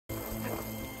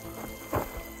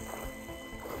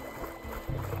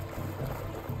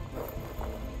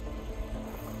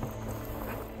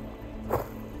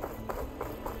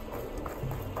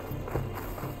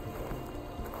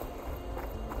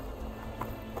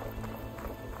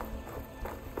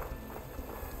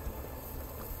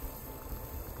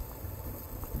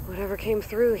Whatever came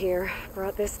through here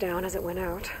brought this down as it went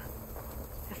out.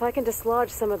 If I can dislodge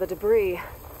some of the debris,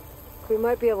 we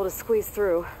might be able to squeeze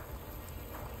through.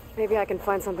 Maybe I can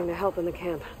find something to help in the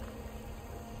camp.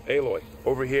 Aloy,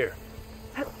 over here.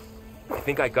 I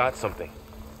think I got something.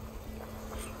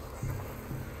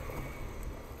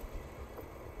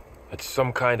 It's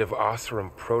some kind of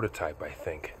Oseram prototype, I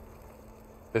think.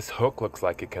 This hook looks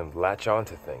like it can latch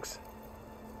onto things.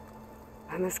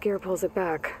 And this gear pulls it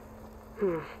back.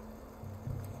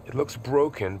 It looks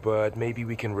broken, but maybe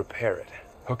we can repair it.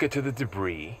 Hook it to the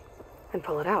debris. And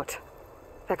pull it out.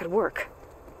 That could work.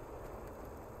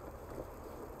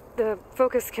 The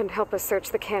focus can help us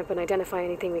search the camp and identify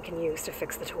anything we can use to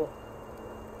fix the tool.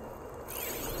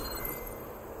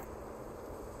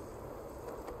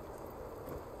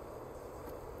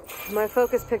 My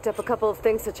focus picked up a couple of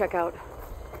things to check out.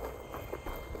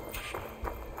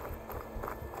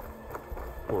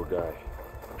 Poor guy.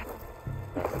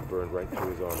 Acid burned right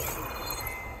through his armor.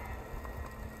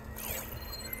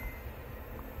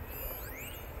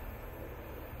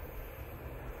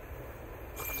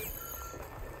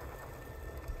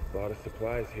 A lot of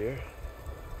supplies here.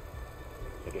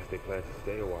 I guess they plan to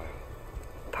stay a while.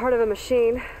 Part of a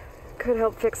machine. Could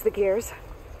help fix the gears.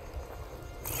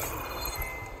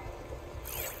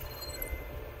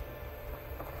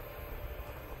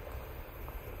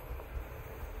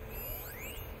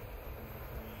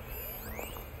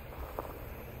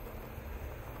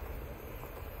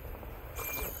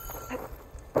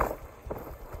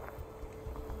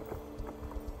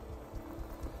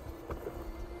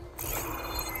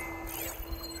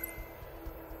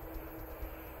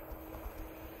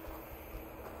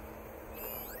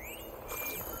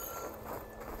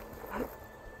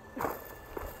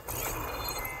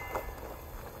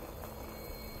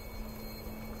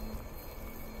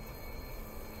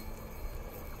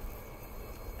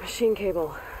 Machine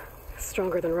cable.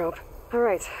 Stronger than rope.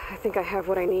 Alright, I think I have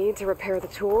what I need to repair the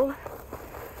tool.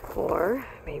 Or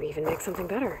maybe even make something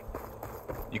better.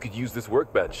 You could use this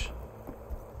workbench.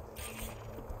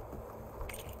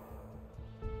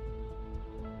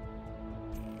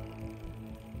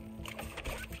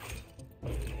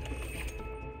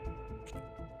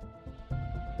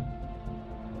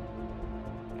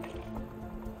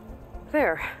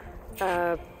 There.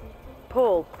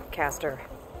 Pullcaster.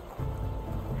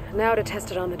 Now to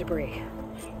test it on the debris.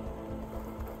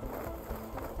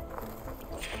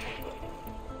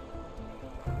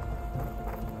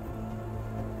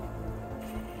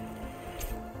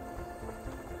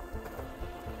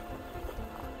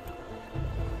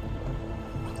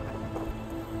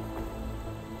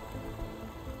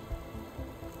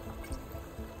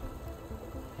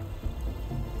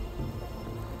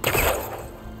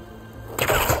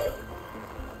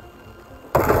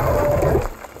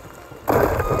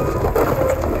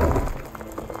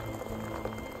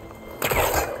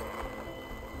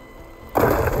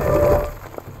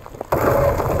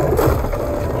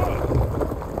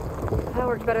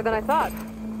 Better than I thought.